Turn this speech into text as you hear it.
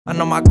I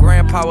know my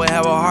grandpa would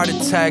have a heart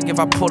attack if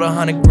I pulled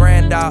 100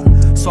 grand out,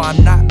 so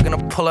I'm not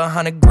gonna pull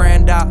 100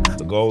 grand out.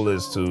 The goal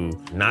is to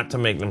not to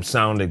make them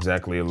sound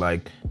exactly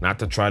alike, not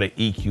to try to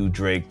EQ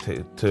Drake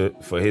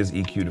for his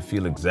EQ to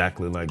feel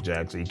exactly like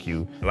Jack's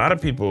EQ. A lot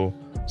of people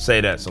say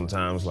that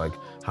sometimes, like,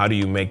 how do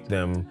you make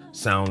them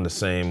sound the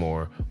same,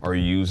 or are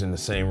you using the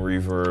same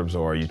reverbs,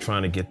 or are you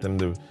trying to get them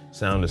to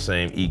sound the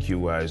same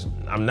EQ-wise?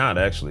 I'm not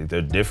actually.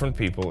 They're different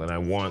people, and I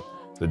want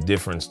the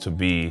difference to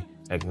be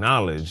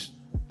acknowledged.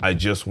 I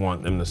just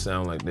want them to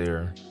sound like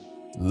they're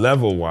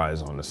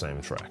level-wise on the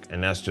same track,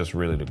 and that's just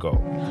really the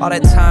goal. All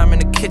that time in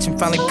the kitchen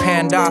finally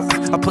panned out.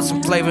 I put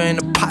some flavor in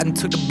the pot and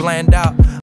took the bland out.